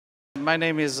My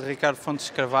name is Ricardo Fontes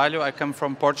Carvalho. I come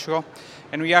from Portugal,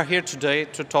 and we are here today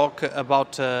to talk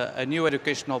about a new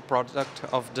educational product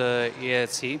of the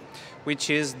ESC, which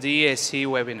is the ESC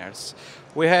Webinars.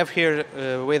 We have here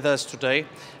with us today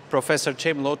Professor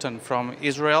Chaim Lotan from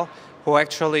Israel, who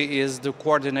actually is the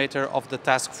coordinator of the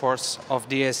task force of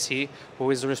the ESC,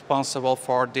 who is responsible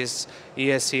for these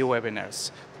ESC webinars.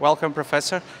 Welcome,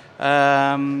 Professor.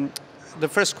 The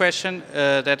first question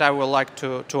that I would like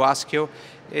to ask you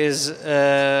is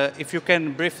if you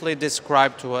can briefly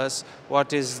describe to us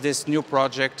what is this new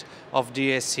project of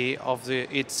the ESC, of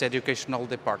its educational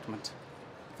department.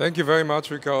 Thank you very much,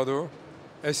 Ricardo.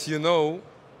 As you know,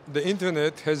 the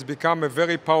internet has become a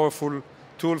very powerful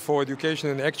tool for education,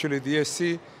 and actually the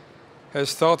ESC has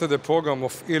started a program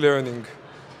of e-learning.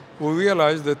 We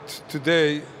realize that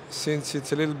today, since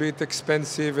it's a little bit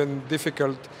expensive and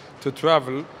difficult to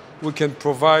travel, we can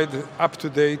provide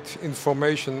up-to-date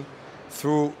information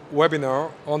through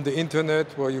webinar on the internet,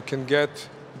 where you can get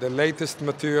the latest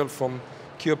material from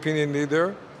key opinion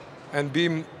leader and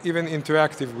be even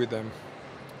interactive with them.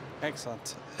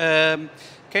 Excellent.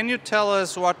 Can you tell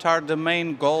us what are the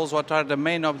main goals, what are the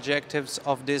main objectives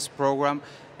of this program,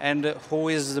 and who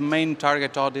is the main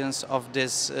target audience of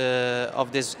this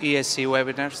ESC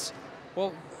webinars?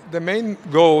 Well, the main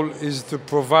goal is to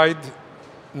provide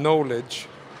knowledge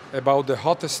about the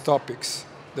hottest topics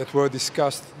that were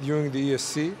discussed during the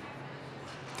ESC,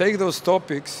 take those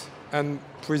topics and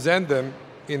present them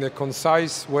in a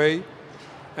concise way,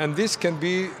 and this can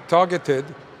be targeted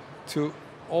to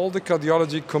all the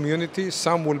cardiology community.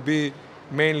 Some will be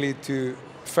mainly to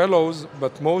fellows,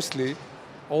 but mostly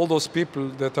all those people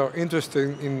that are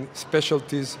interested in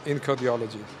specialties in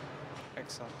cardiology.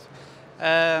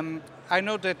 Excellent. I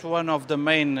know that one of the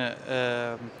main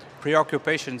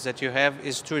preoccupations that you have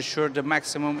is to assure the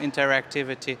maximum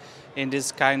interactivity in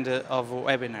this kind of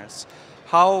webinars.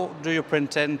 How do you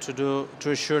intend to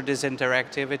assure this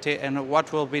interactivity, and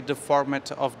what will be the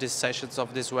format of these sessions,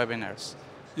 of these webinars?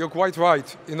 You're quite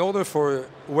right. In order for a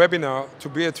webinar to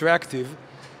be attractive,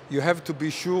 you have to be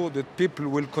sure that people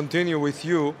will continue with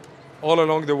you all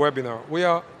along the webinar. We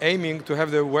are aiming to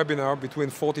have the webinar between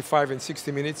 45 and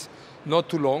 60 minutes, not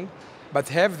too long, but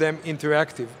have them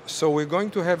interactive. So we're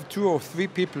going to have 2 or 3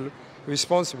 people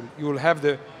responsible. You will have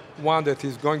the one that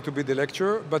is going to be the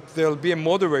lecturer, but there'll be a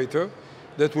moderator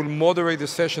that will moderate the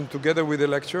session together with the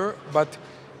lecturer, but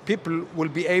people will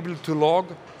be able to log,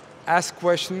 ask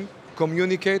questions,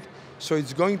 communicate, so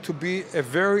it's going to be a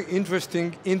very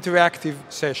interesting, interactive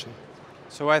session.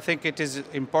 So I think it is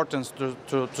important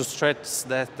to stress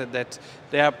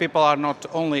that people are not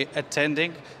only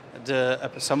attending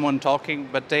someone talking,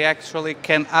 but they actually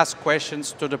can ask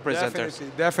questions to the presenters.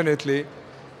 Definitely.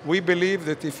 We believe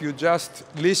that if you're just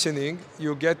listening,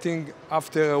 you're getting,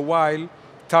 after a while,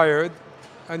 tired,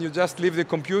 and you just leave the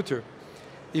computer.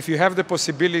 If you have the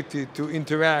possibility to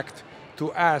interact,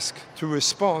 to ask, to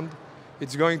respond,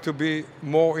 it's going to be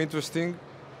more interesting,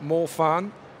 more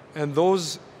fun, and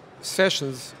those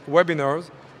sessions, webinars,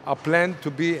 are planned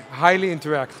to be highly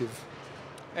interactive.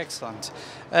 Excellent.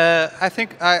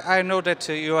 I know that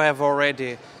you have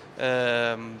already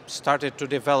started to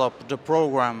develop the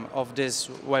program of these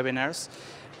webinars,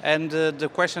 and the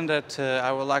question that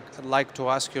I would like to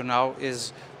ask you now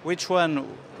is which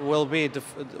will be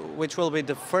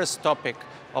the first topic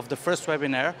of the first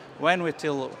webinar, when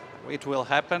it will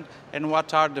happen, and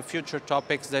what are the future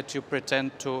topics that you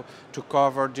pretend to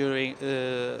cover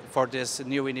for this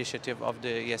new initiative of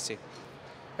the ESC?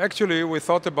 Actually, we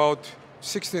thought about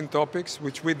 16 topics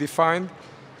which we defined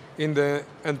in the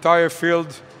entire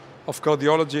field of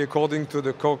cardiology according to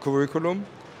the core curriculum.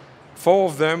 4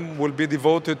 of them will be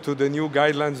devoted to the new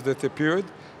guidelines that appeared,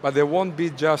 but there won't be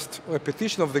just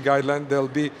repetition of the guideline. There'll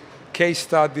be case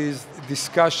studies,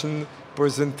 discussion,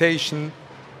 presentation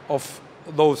of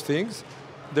those things.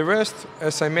 The rest,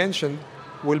 as I mentioned,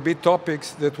 will be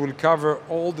topics that will cover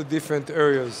all the different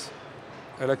areas: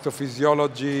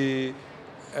 electrophysiology,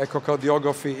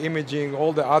 echocardiography, imaging,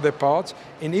 all the other parts.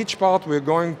 In each part, we're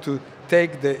going to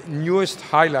take the newest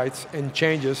highlights and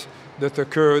changes that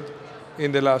occurred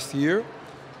in the last year.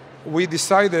 We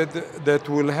decided that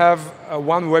we'll have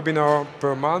 1 webinar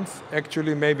per month,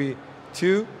 actually maybe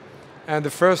 2, and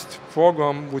the first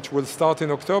program, which will start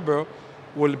in October,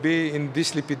 will be in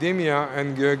dyslipidemia,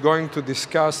 and we're going to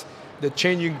discuss the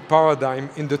changing paradigm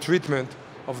in the treatment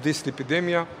of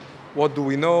dyslipidemia. What do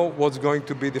we know? What's going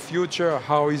to be the future?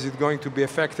 How is it going to be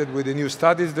affected with the new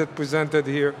studies that presented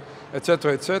here,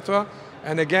 etc., etc.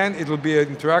 And again, it will be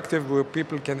interactive where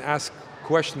people can ask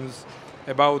questions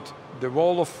about the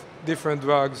role of different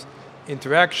drugs,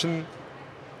 interaction,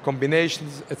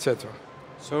 combinations, etc.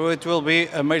 So it will be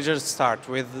a major start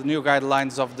with new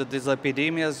guidelines of the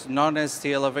dyslipidemias,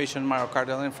 non-ST elevation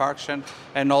myocardial infarction,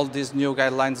 and all these new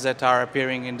guidelines that are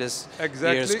appearing in this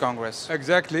year's Congress.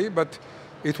 Exactly, but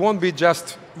it won't be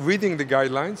just reading the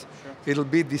guidelines. Sure. It'll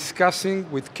be discussing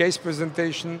with case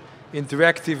presentation,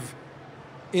 interactive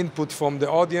input from the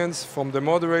audience, from the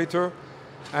moderator,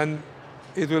 and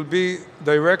it will be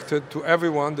directed to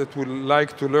everyone that would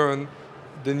like to learn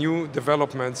the new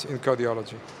developments in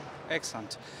cardiology.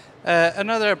 Excellent.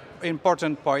 Another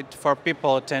important point for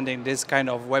people attending this kind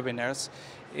of webinars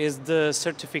is the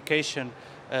certification,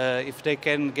 if they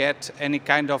can get any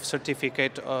kind of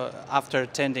certificate after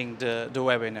attending the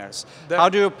webinars. How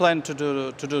do you plan to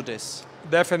do this?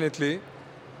 Definitely.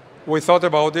 We thought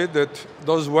about it, that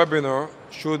those webinars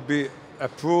should be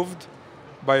approved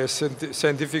by a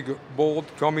scientific board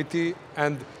committee,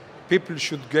 and people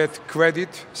should get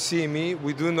credit, CME.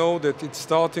 We do know that it's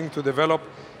starting to develop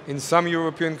in some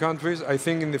European countries. I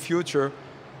think in the future,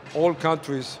 all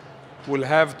countries will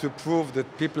have to prove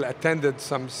that people attended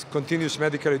some continuous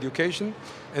medical education,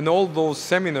 and all those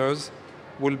seminars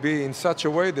will be in such a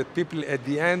way that people at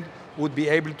the end would be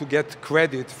able to get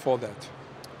credit for that.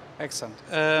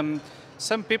 Excellent.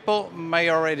 Some people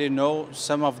may already know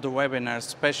some of the webinars,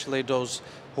 especially those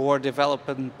who were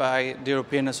developed by the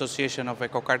European Association of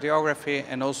Echocardiography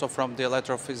and also from the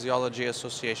Electrophysiology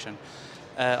Association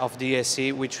of the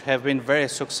ESC, which have been very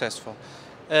successful.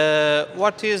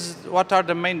 What are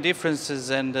the main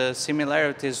differences and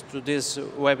similarities to these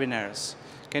webinars?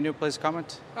 Can you please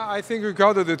comment? I think,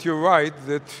 Ricardo, that you're right,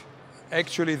 that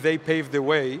actually they paved the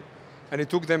way, and it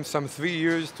took them some 3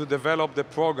 years to develop the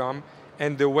program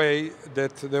and the way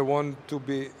that they want to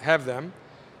have them.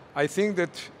 I think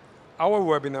that our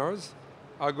webinars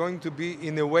are going to be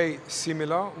in a way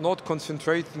similar, not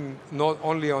concentrating not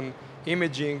only on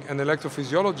imaging and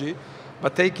electrophysiology,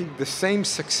 but taking the same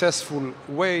successful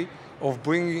way of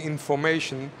bringing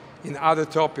information in other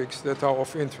topics that are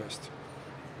of interest.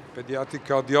 Pediatric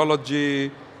cardiology,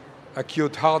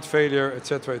 acute heart failure,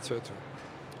 etc., etc.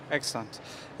 Excellent.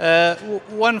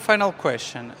 One final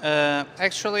question.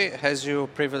 Actually, as you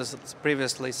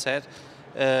previously said,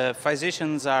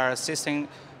 physicians are assisting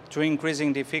to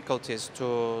increasing difficulties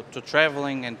to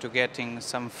traveling and to getting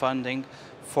some funding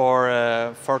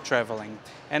for traveling.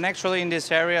 And actually in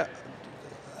this area,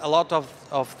 a lot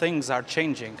of things are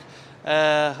changing.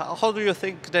 How do you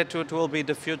think that it will be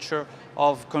the future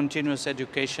of continuous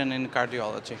education in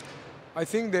cardiology? I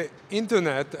think the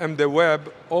internet and the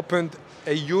web opened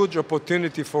a huge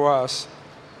opportunity for us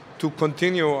to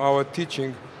continue our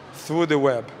teaching through the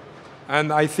web.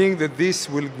 And I think that this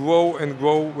will grow and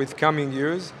grow with coming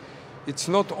years. It's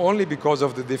not only because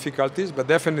of the difficulties, but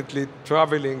definitely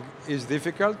traveling is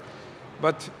difficult.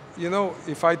 But, you know,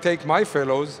 if I take my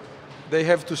fellows, they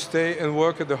have to stay and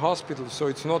work at the hospital. So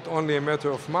it's not only a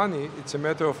matter of money, it's a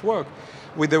matter of work.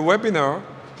 With the webinar,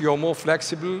 you're more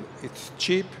flexible, it's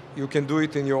cheap, you can do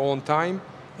it in your own time,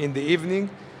 in the evening,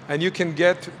 and you can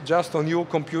get just on your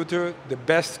computer the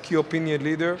best key opinion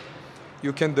leader.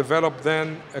 You can develop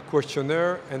then a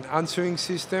questionnaire, an answering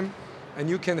system, and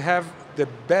you can have the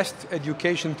best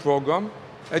education program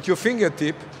at your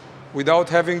fingertip without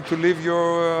having to leave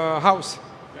your house.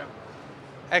 Yeah.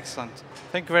 Excellent.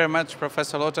 Thank you very much,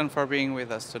 Professor Lotan, for being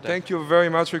with us today. Thank you very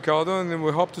much, Ricardo, and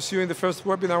we hope to see you in the first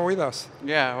webinar with us.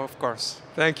 Yeah, of course.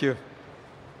 Thank you.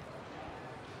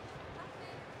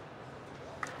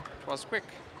 It was quick.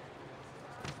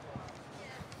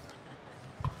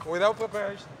 Without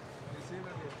preparation.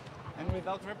 And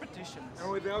without repetitions.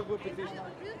 And without repetition.